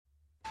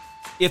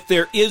If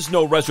there is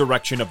no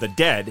resurrection of the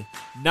dead,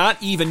 not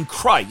even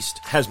Christ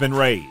has been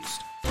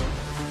raised.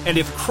 And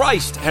if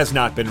Christ has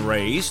not been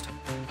raised,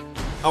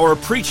 our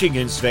preaching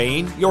is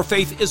vain, your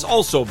faith is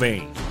also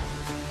vain.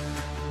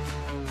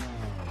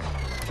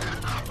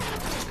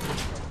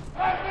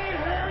 Let me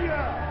hear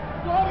you!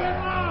 Slow it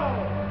low!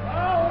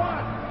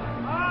 A1,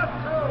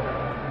 A2,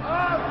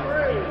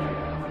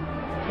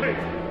 A3. Please.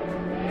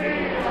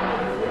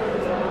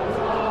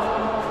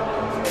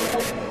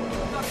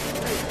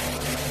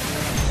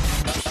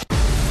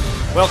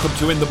 Welcome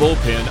to In the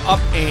Bullpen, Up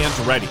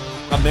and Ready,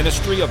 a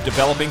ministry of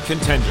developing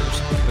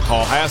contenders. The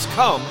call has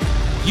come.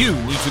 You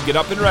need to get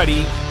up and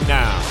ready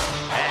now.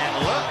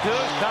 And look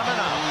who's coming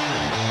up.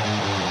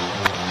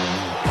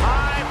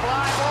 High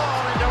fly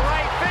ball into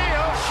right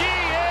field. She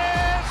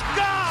is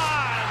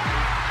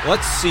gone.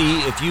 Let's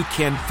see if you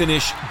can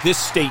finish this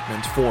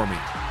statement for me.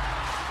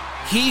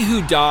 He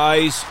who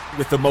dies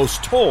with the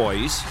most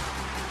toys,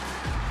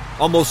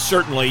 almost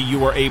certainly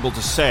you are able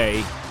to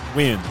say,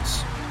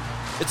 wins.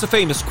 It's a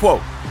famous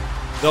quote,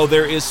 though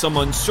there is some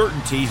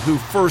uncertainty who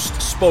first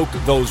spoke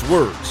those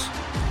words.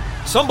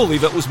 Some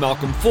believe it was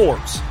Malcolm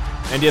Forbes,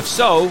 and if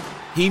so,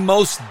 he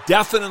most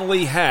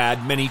definitely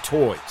had many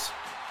toys.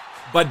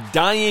 But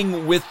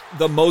dying with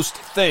the most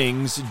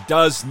things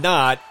does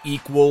not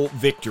equal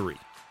victory.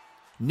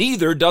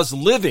 Neither does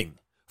living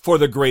for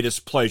the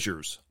greatest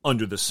pleasures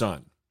under the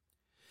sun.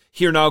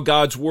 Hear now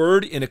God's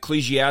word in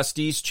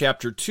Ecclesiastes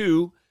chapter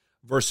 2,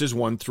 verses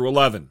 1 through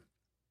 11.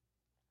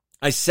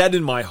 I said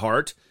in my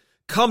heart,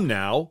 come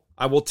now,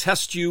 I will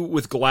test you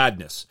with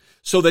gladness,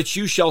 so that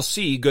you shall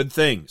see good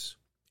things.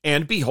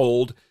 And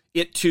behold,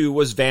 it too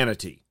was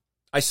vanity.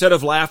 I said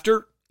of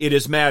laughter, it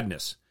is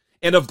madness.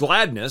 And of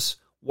gladness,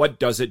 what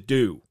does it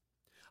do?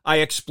 I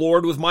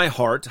explored with my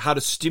heart how to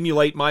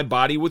stimulate my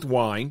body with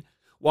wine,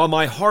 while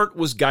my heart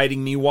was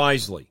guiding me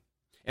wisely,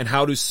 and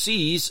how to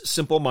seize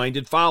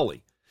simple-minded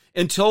folly,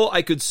 until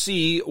I could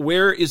see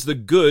where is the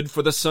good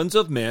for the sons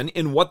of men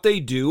in what they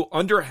do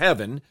under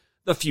heaven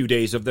the few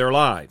days of their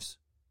lives.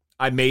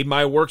 I made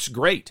my works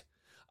great.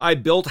 I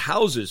built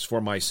houses for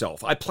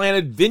myself. I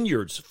planted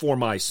vineyards for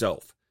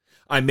myself.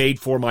 I made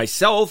for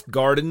myself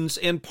gardens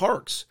and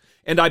parks,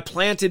 and I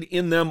planted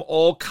in them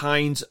all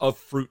kinds of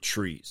fruit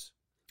trees.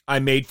 I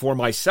made for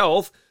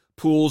myself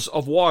pools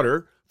of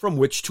water from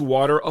which to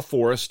water a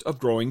forest of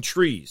growing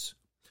trees.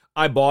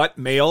 I bought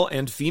male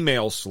and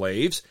female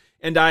slaves,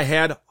 and I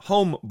had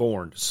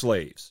home-born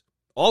slaves.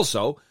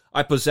 Also,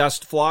 I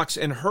possessed flocks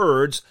and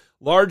herds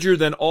larger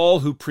than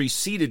all who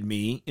preceded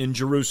me in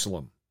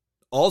Jerusalem.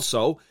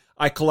 Also,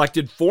 I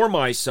collected for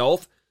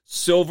myself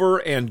silver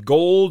and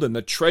gold and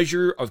the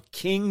treasure of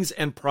kings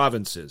and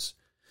provinces.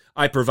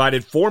 I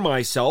provided for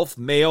myself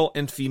male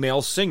and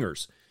female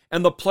singers,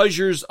 and the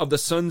pleasures of the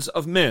sons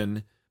of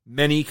men,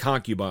 many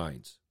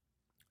concubines.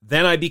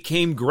 Then I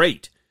became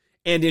great,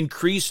 and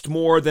increased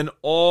more than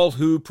all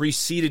who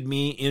preceded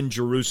me in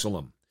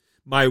Jerusalem.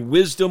 My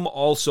wisdom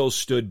also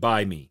stood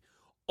by me.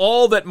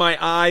 All that my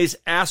eyes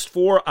asked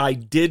for, I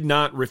did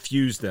not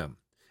refuse them.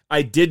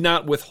 I did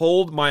not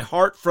withhold my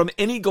heart from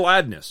any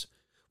gladness,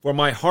 for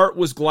my heart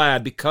was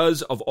glad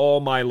because of all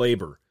my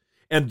labor,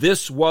 and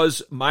this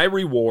was my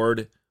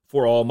reward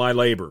for all my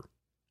labor.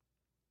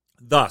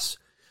 Thus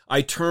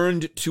I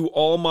turned to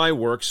all my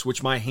works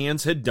which my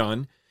hands had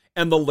done,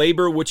 and the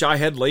labor which I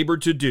had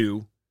labored to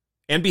do,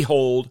 and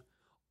behold,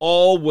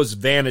 all was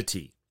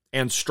vanity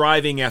and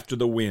striving after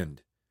the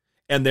wind,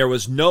 and there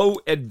was no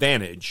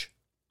advantage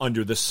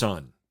under the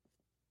sun.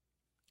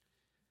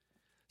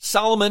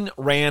 Solomon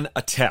ran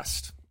a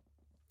test.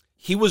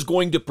 He was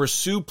going to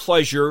pursue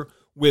pleasure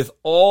with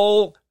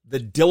all the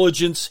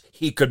diligence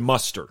he could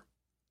muster.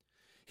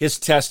 His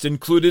test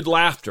included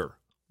laughter,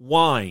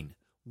 wine,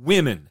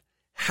 women,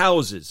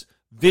 houses,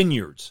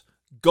 vineyards,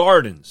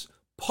 gardens,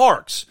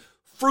 parks,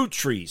 fruit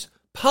trees,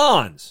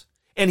 ponds,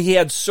 and he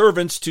had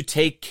servants to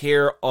take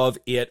care of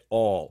it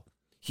all.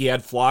 He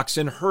had flocks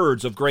and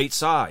herds of great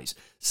size,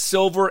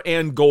 silver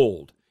and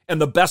gold, and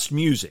the best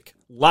music,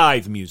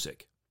 live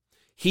music.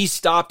 He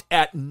stopped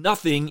at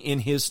nothing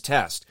in his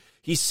test.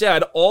 He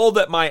said, all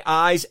that my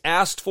eyes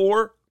asked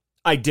for,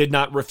 I did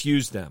not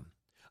refuse them.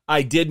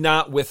 I did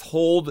not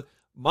withhold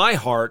my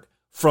heart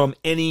from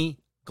any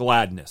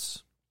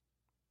gladness.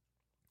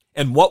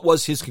 And what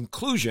was his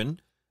conclusion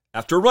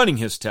after running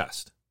his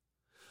test?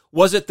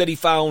 Was it that he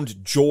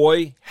found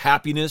joy,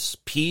 happiness,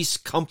 peace,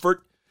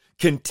 comfort,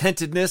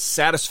 contentedness,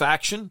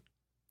 satisfaction?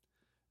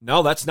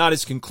 No, that's not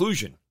his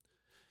conclusion.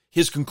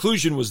 His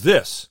conclusion was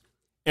this,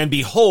 and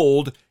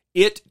behold,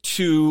 it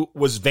too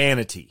was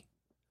vanity,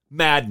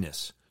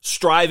 madness,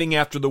 striving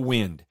after the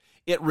wind.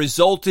 It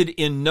resulted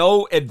in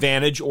no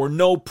advantage or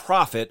no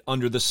profit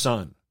under the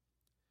sun.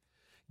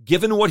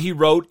 Given what he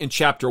wrote in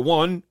chapter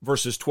 1,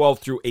 verses 12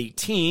 through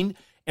 18,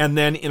 and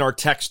then in our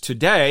text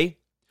today,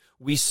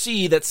 we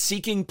see that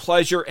seeking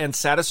pleasure and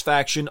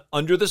satisfaction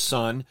under the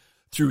sun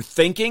through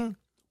thinking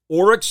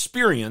or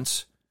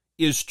experience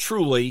is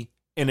truly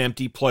an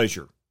empty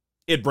pleasure.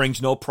 It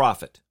brings no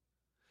profit.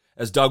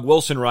 As Doug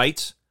Wilson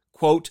writes,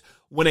 quote,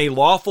 when a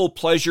lawful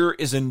pleasure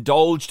is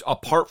indulged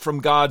apart from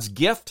God's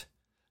gift,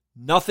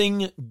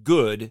 nothing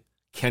good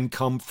can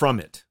come from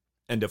it.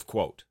 End of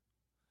quote.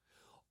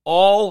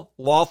 All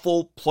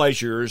lawful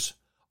pleasures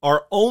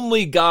are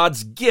only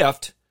God's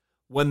gift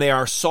when they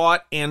are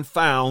sought and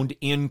found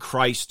in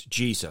Christ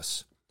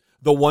Jesus,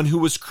 the one who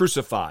was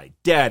crucified,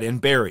 dead,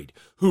 and buried,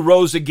 who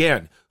rose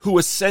again, who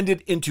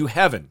ascended into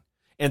heaven,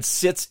 and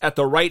sits at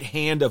the right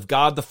hand of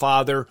God the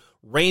Father,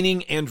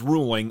 reigning and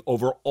ruling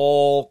over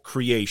all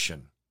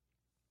creation.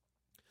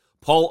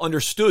 Paul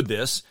understood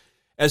this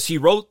as he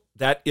wrote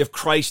that if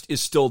Christ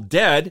is still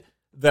dead,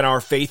 then our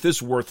faith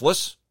is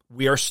worthless,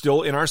 we are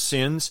still in our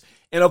sins,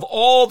 and of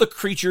all the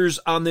creatures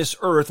on this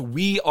earth,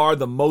 we are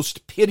the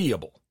most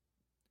pitiable.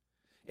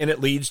 And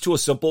it leads to a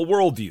simple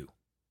worldview.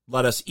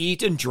 Let us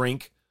eat and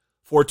drink,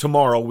 for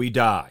tomorrow we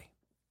die.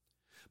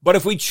 But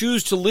if we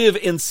choose to live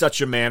in such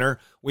a manner,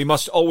 we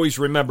must always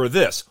remember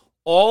this.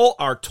 All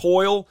our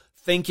toil,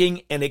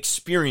 thinking, and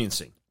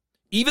experiencing,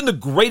 even the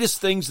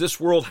greatest things this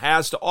world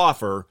has to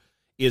offer,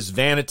 is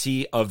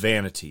vanity of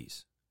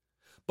vanities.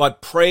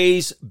 But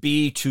praise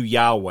be to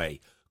Yahweh.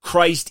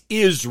 Christ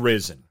is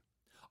risen.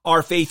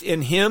 Our faith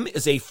in him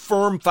is a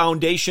firm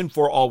foundation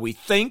for all we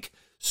think,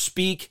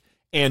 speak,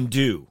 and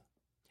do.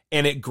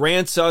 And it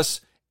grants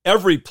us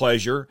every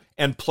pleasure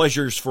and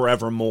pleasures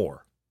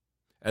forevermore.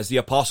 As the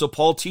Apostle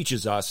Paul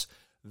teaches us,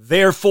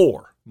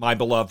 therefore, my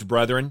beloved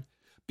brethren,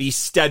 be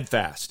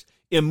steadfast,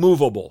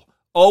 immovable,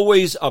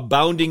 always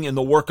abounding in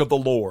the work of the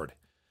Lord,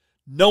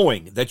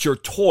 knowing that your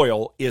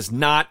toil is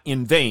not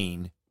in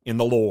vain in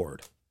the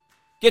Lord.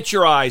 Get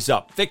your eyes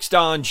up, fixed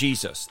on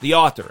Jesus, the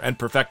author and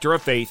perfecter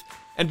of faith,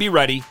 and be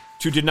ready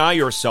to deny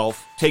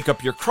yourself, take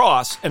up your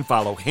cross, and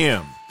follow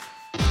him.